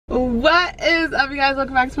What is up, you guys?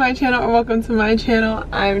 Welcome back to my channel, or welcome to my channel.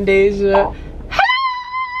 I'm DeJha.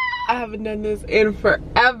 I haven't done this in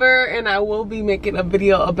forever, and I will be making a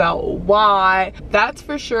video about why. That's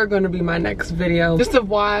for sure going to be my next video, just of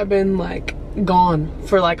why I've been like gone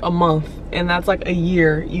for like a month, and that's like a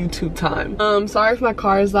year YouTube time. Sorry if my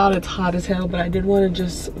car is loud, it's hot as hell, but I did want to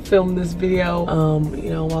just film this video you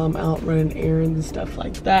know, while I'm out running errands and stuff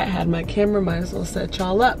like that. Had my camera, might as well set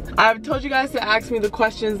y'all up. I've told you guys to ask me the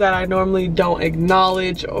questions that I normally don't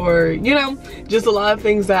acknowledge, or you know, just a lot of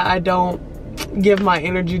things that I don't give my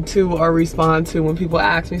energy to or respond to when people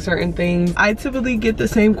ask me certain things. I typically get the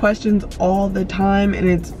same questions all the time, and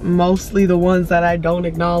it's mostly the ones that I don't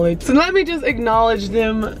acknowledge. So let me just acknowledge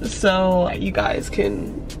them so you guys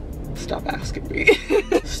can stop asking me.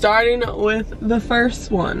 Starting with the first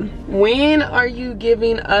one. When are you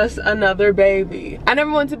giving us another baby? I never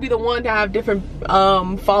want to be the one to have different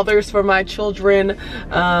fathers for my children,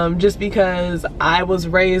 just because I was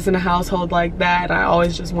raised in a household like that. I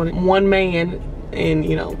always just wanted one man and,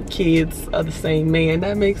 you know, kids of the same man.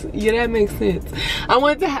 That makes sense. I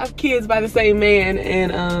wanted to have kids by the same man,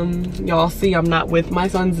 and y'all see I'm not with my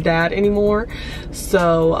son's dad anymore,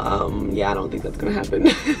 so yeah, I don't think that's gonna happen.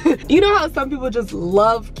 You know how some people just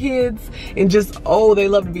love kids and just, oh, they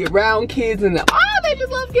love to be around kids, and oh, they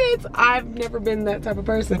just love kids? I've never been that type of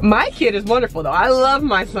person. My kid is wonderful though. I love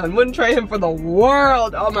my son, wouldn't trade him for the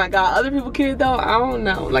world. Oh my god. Other people's kids though, I don't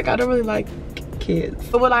know, like I don't really like kids.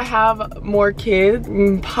 So would I have more kids?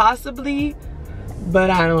 Possibly, but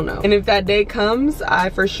I don't know. And if that day comes, I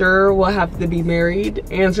for sure will have to be married.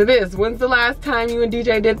 Answer this: when's the last time you and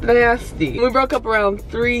DJ did the nasty? We broke up around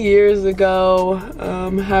 3 years ago.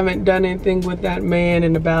 Haven't done anything with that man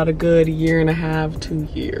in about a good 1.5 to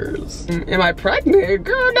 2 years. Am I pregnant?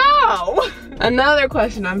 Girl, no. Another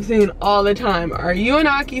question I'm seeing all the time: are you and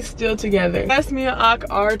Aki still together? Yes, me and Ak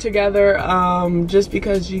are together, just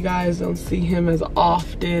because you guys don't see him as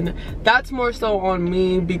often. That's more so on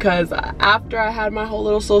me, because after I had my whole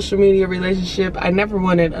little social media relationship, I never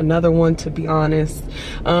wanted another one, to be honest.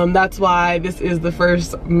 That's why this is the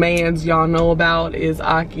first mans y'all know about, is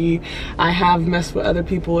Aki. I have messed with other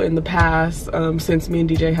people in the past, since me and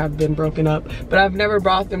DJ have been broken up, but I've never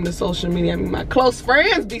brought them to social media. I mean, my close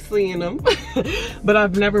friends be seeing them. But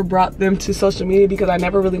I've never brought them to social media because I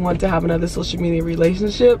never really wanted to have another social media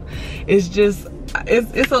relationship. It's just,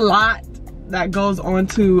 it's a lot that goes on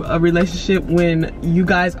to a relationship when you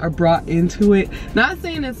guys are brought into it. Not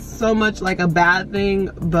saying it's so much like a bad thing,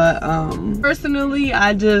 but personally,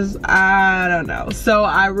 I don't know. So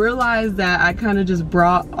I realized that I kind of just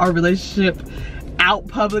brought our relationship out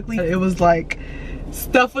publicly. It was like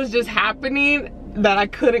stuff was just happening that I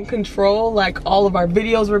couldn't control. Like all of our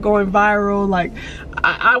videos were going viral. Like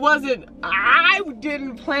I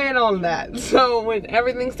didn't plan on that. So when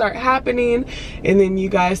everything started happening and then you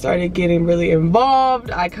guys started getting really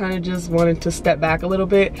involved, I kind of just wanted to step back a little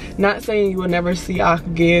bit. Not saying you will never see Ak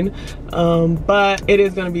again, but it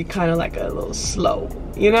is gonna be kind of like a little slow,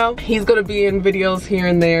 you know? He's gonna be in videos here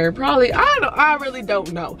and there, probably. I really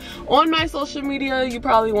don't know. On my social media, you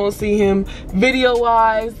probably won't see him video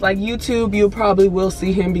wise. Like YouTube, you probably will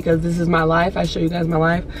see him because this is my life. I show you guys my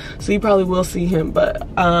life, so you probably will see him, but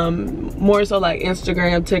more so like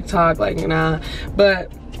Instagram, TikTok, like nah.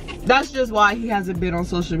 But that's just why he hasn't been on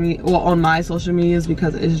social media, well, on my social medias,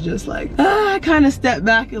 because it's just like I kind of stepped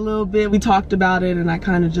back a little bit. We talked about it, and I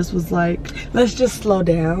kind of just was like, let's just slow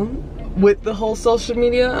down with the whole social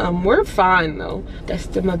media. We're fine though. That's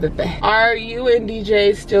the mother thing. Are you and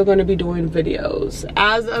DJ still going to be doing videos?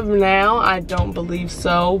 As of now, I don't believe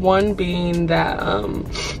so. One being that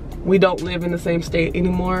we don't live in the same state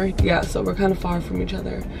anymore. Yeah, so we're kind of far from each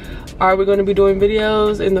other. Are we going to be doing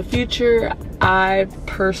videos in the future? I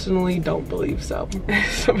personally don't believe so.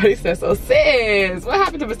 Somebody says, so sis, what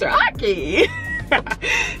happened to Mr. Aki?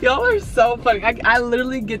 Y'all are so funny. I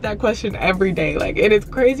literally get that question every day. Like, and it's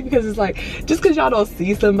crazy because it's like, just because y'all don't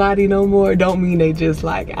see somebody no more don't mean they just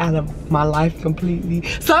like out of my life completely.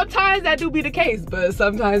 Sometimes that do be the case, but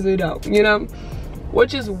sometimes we don't, you know?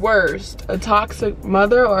 Which is worse, a toxic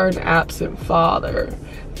mother or an absent father?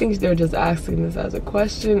 I think they're just asking this as a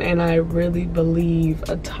question, and I really believe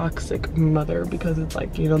a toxic mother, because it's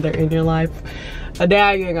like, you know, they're in your life. A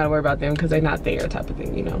dad, you ain't gotta worry about them because they're not there, type of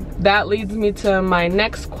thing, you know. That leads me to my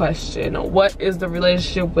next question. What is the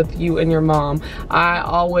relationship with you and your mom? I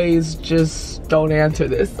always just don't answer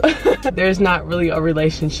this. There's not really a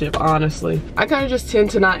relationship, honestly. I kind of just tend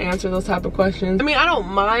to not answer those type of questions. I mean, I don't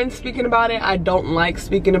mind speaking about it. I don't like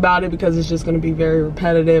speaking about it because it's just gonna be very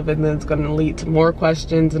repetitive, and then it's gonna lead to more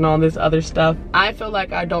questions. friends and all this other stuff. I feel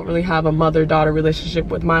like I don't really have a mother-daughter relationship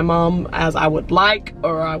with my mom as I would like,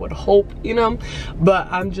 or I would hope, you know, but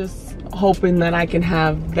I'm just hoping that I can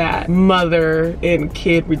have that mother and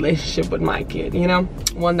kid relationship with my kid, you know,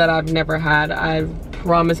 one that I've never had. I've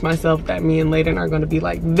promised myself that me and Layden are going to be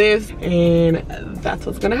like this, and that's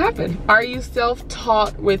what's going to happen. Are you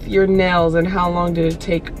self-taught with your nails, and how long did it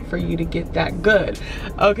take for you to get that good?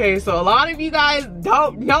 Okay, so a lot of you guys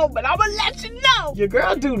don't know, but I'm gonna let you know. Your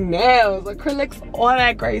girl do nails, acrylics, all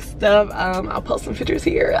that great stuff. I'll post some pictures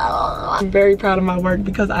here. I'm very proud of my work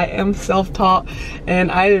because I am self-taught,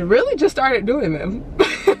 and I really just started doing them.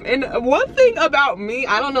 And one thing about me,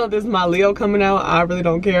 I don't know if this is my Leo coming out, I really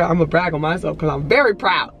don't care. I'm gonna brag on myself because I'm very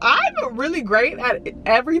proud. I'm really great at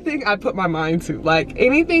everything I put my mind to. Like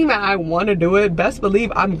anything that I want to do it, best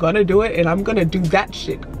believe I'm gonna do it, and I'm gonna do that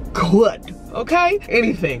shit good. Okay,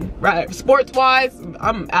 anything, right? Sports wise,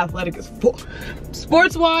 I'm athletic as fuck.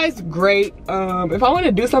 Sports wise, great. If I want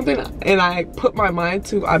to do something and I put my mind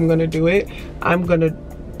to, I'm gonna do it. I'm gonna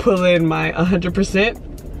pull in my 100%.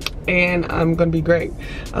 And I'm gonna be great.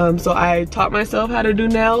 So I taught myself how to do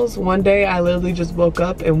nails. One day I literally just woke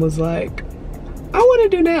up and was like, I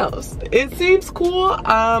want to do nails. It seems cool.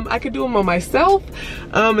 I could do them on myself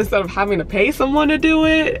instead of having to pay someone to do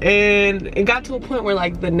it. And it got to a point where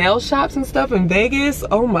like the nail shops and stuff in Vegas,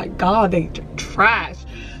 oh my god, they trash.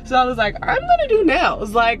 So I was like, I'm gonna do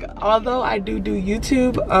nails. Like, although I do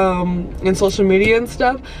YouTube and social media and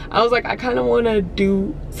stuff, I was like, I kind of want to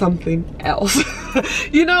do something else.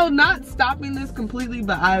 You know, not stopping this completely,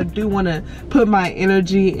 but I do want to put my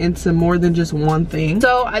energy into more than just one thing.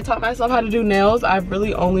 So I taught myself how to do nails. I've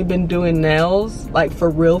really only been doing nails like for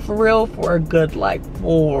real for a good like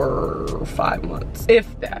 4 or 5 months,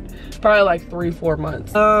 if that. Probably like 3-4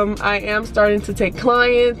 months. I am starting to take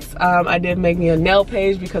clients. I did make me a nail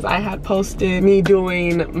page because I had posted me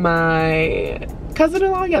doing my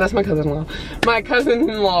cousin-in-law, yeah, that's my cousin-in-law, my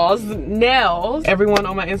cousin-in-law's nails. Everyone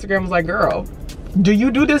on my Instagram was like, girl, do you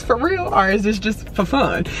do this for real or is this just for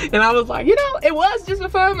fun? And I was like, you know, it was just for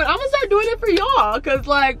fun, but I'm gonna start doing it for y'all, because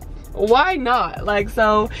like, why not? Like,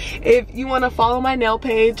 so if you want to follow my nail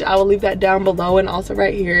page, I will leave that down below, and also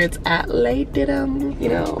right here it's at @layden, you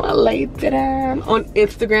know, @layden on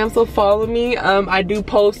Instagram. So follow me. I do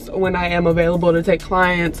post when I am available to take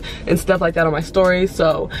clients and stuff like that on my stories,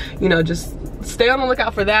 so you know, just stay on the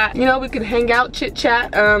lookout for that. You know, we can hang out, chit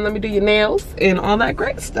chat, let me do your nails and all that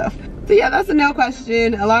great stuff. So yeah, that's a nail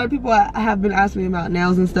question. A lot of people have been asking me about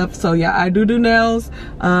nails and stuff. So yeah, I do nails.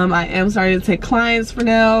 I am starting to take clients for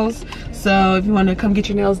nails. So if you want to come get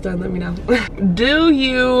your nails done, let me know. Do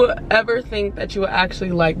you ever think that you will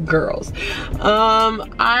actually like girls?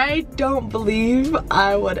 I don't believe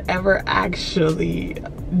I would ever actually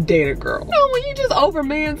date a girl. You know, when you just over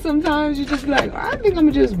man sometimes, you just be like, I think I'm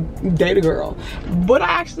gonna just date a girl. Would I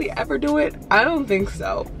actually ever do it? I don't think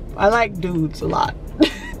so. I like dudes a lot.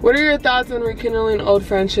 What are your thoughts on rekindling old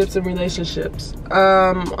friendships and relationships?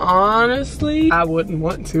 Honestly, I wouldn't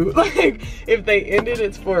want to. Like, if they ended,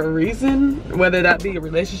 it's for a reason, whether that be a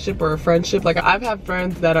relationship or a friendship. Like, I've had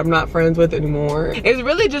friends that I'm not friends with anymore. It's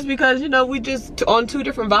really just because, you know, we just on 2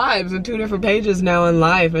 different vibes and 2 different pages now in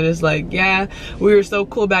life. And it's like, yeah, we were so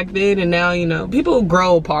cool back then, and now, you know, people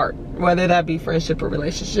grow apart, whether that be friendship or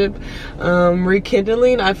relationship.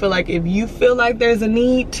 Rekindling, I feel like if you feel like there's a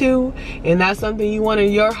need to, and that's something you want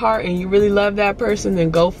in your heart and you really love that person, then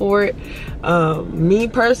go for it. Me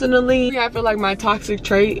personally, I feel like my toxic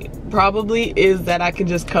trait probably is that I can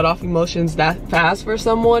just cut off emotions that fast for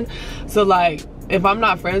someone. So like, if I'm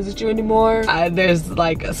not friends with you anymore, there's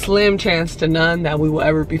like a slim chance to none that we will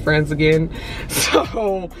ever be friends again.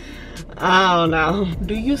 So I don't know.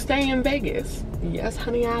 Do you stay in Vegas? Yes,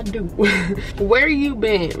 honey, I do. Where you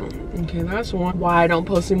been? Okay, that's one. Why I don't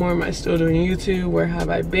post anymore? Am I still doing YouTube? Where have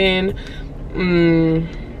I been?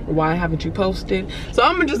 Why haven't you posted? So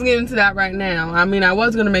I'm gonna just get into that right now. I mean, I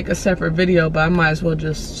was gonna make a separate video, but I might as well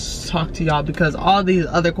just talk to y'all because all these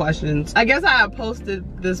other questions, I guess I have posted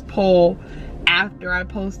this poll after I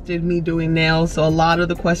posted me doing nails, so a lot of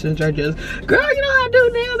the questions are just, girl, you know how to do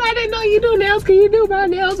nails? I didn't know you do nails. Can you do my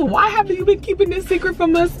nails? Why haven't you been keeping this secret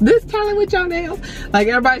from us? This talent with your nails? Like,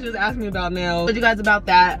 everybody's just asking me about nails. Told you guys about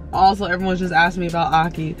that. Also, everyone's just asking me about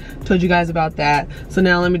Aki. Told you guys about that. So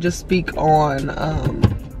now let me just speak on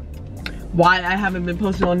why I haven't been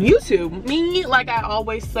posting on YouTube. Me, like I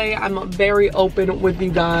always say, I'm very open with you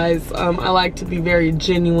guys. I like to be very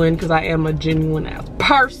genuine because I am a genuine ass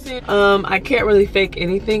person. I can't really fake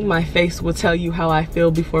anything. My face will tell you how I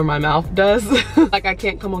feel before my mouth does. Like, I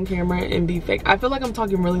can't come on camera and be fake. I feel like I'm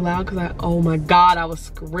talking really loud because oh my God, I was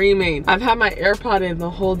screaming. I've had my AirPod in the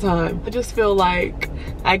whole time. I just feel like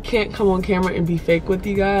I can't come on camera and be fake with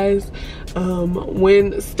you guys.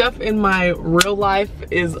 When stuff in my real life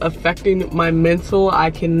is affecting my mental, I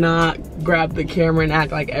cannot grab the camera and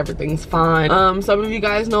act like everything's fine. Some of you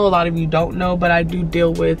guys know, a lot of you don't know, but I do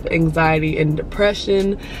deal with anxiety and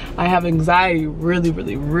depression. I have anxiety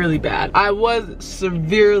really bad. I was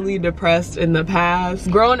severely depressed in the past.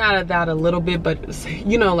 Growing out of that a little bit, but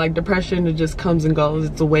you know, like depression, it just comes and goes.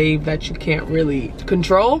 It's a wave that you can't really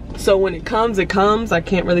control. So when it comes, it comes. I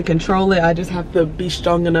can't really control it. I just have to be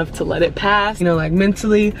strong enough to let it pass, you know, like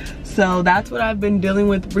mentally. So that's what I've been dealing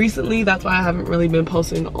with recently. That's why I haven't really been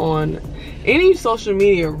posting on any social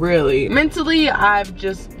media, really. Mentally, I've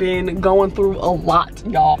just been going through a lot,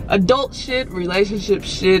 y'all. Adult shit, relationship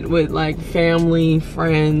shit with like family,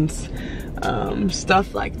 friends,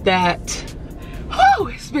 stuff like that. Whew,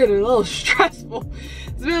 it's been a little stressful.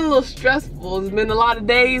 It's been a little stressful. It's been a lot of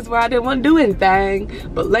days where I didn't want to do anything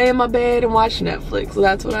but lay in my bed and watch Netflix. So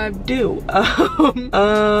that's what I do.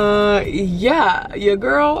 Yeah, your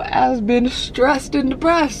girl has been stressed and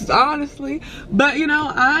depressed, honestly. But you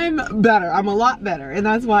know, I'm better. I'm a lot better. And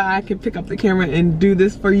that's why I can pick up the camera and do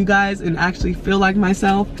this for you guys and actually feel like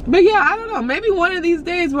myself. But yeah, I don't know. Maybe one of these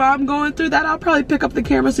days where I'm going through that, I'll probably pick up the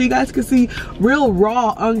camera so you guys can see real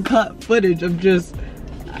raw, uncut footage of just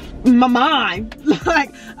my mind.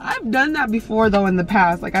 Like, I've done that before though in the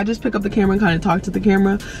past. Like, I just pick up the camera and kind of talk to the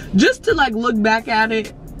camera just to like look back at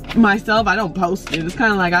it myself. I don't post it. It's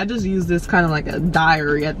kind of like I just use this kind of like a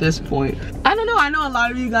diary at this point. I don't know. I know a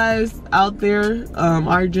lot of you guys out there,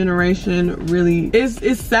 our generation really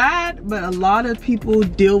is sad, but a lot of people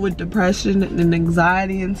deal with depression and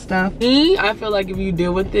anxiety and stuff. Me, I feel like if you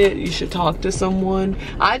deal with it, you should talk to someone.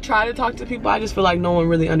 I try to talk to people. I just feel like no one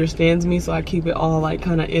really understands me, so I keep it all like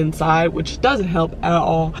kind of inside, which doesn't help at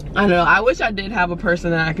all. I don't know. I wish I did have a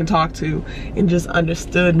person that I can talk to and just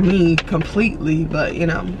understood me completely, but you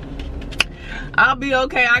know, I'll be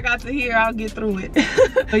okay. I got to here. I'll get through it.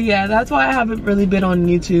 But yeah, that's why I haven't really been on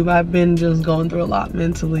YouTube. I've been just going through a lot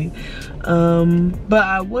mentally. But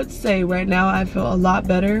I would say right now I feel a lot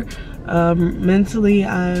better. Mentally,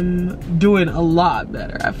 I'm doing a lot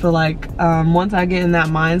better. I feel like once I get in that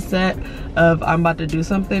mindset of I'm about to do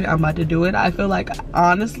something, I'm about to do it. I feel like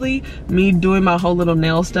honestly, me doing my whole little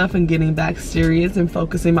nail stuff and getting back serious and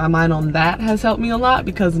focusing my mind on that has helped me a lot,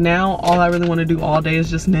 because now all I really want to do all day is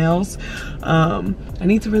just nails. I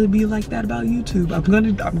need to really be like that about YouTube. I'm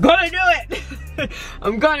gonna do it.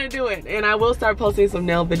 I'm gonna do it, and I will start posting some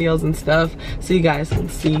nail videos and stuff so you guys can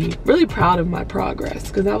see. Really proud of my progress,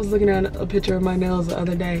 because I was looking at a picture of my nails the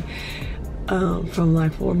other day from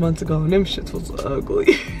like 4 months ago, and them shits was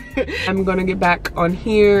ugly. I'm gonna get back on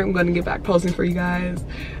here. I'm gonna get back posting for you guys.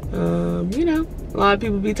 You know, a lot of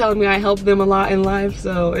people be telling me I help them a lot in life,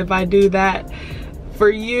 so if I do that for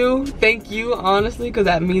you, thank you, honestly, because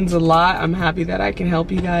that means a lot. I'm happy that I can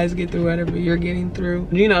help you guys get through whatever you're getting through.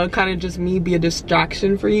 You know, kind of just me be a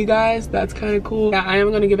distraction for you guys. That's kind of cool. Yeah, I am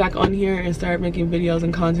going to get back on here and start making videos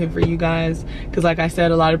and content for you guys, because like I said,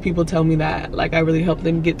 a lot of people tell me that like I really help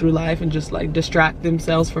them get through life and just like distract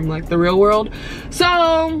themselves from like the real world.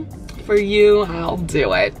 So for you, I'll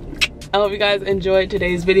do it. I hope you guys enjoyed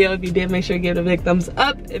today's video. If you did, make sure to give it a big thumbs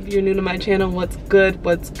up. If you're new to my channel, what's good,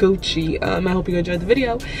 what's Gucci? I hope you enjoyed the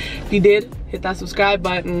video. If you did, hit that subscribe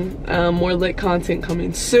button. More lit content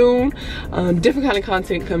coming soon. Different kind of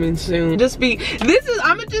content coming soon.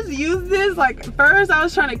 I'ma just use this. Like, first I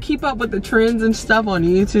was trying to keep up with the trends and stuff on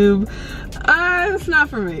YouTube. It's not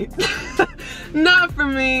for me. Not for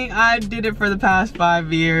me. I did it for the past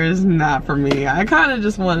 5 years. Not for me. I kind of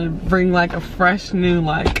just want to bring like a fresh new,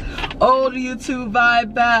 like old YouTube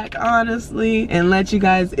vibe back, honestly, and let you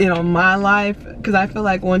guys in on my life, because I feel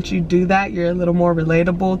like once you do that, you're a little more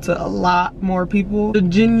relatable to a lot more people. The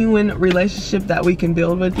genuine relationship that we can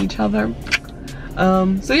build with each other.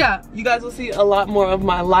 So yeah, you guys will see a lot more of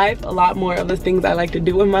my life, a lot more of the things I like to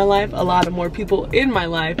do in my life, a lot of more people in my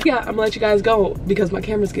life. Yeah, I'm gonna let you guys go because my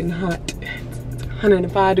camera's getting hot. It's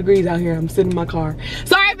 105 degrees out here. I'm sitting in my car.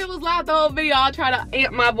 Sorry if it was loud the whole video. I'll try to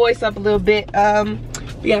amp my voice up a little bit.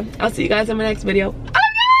 Yeah, I'll see you guys in my next video.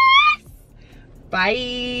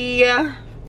 Bye.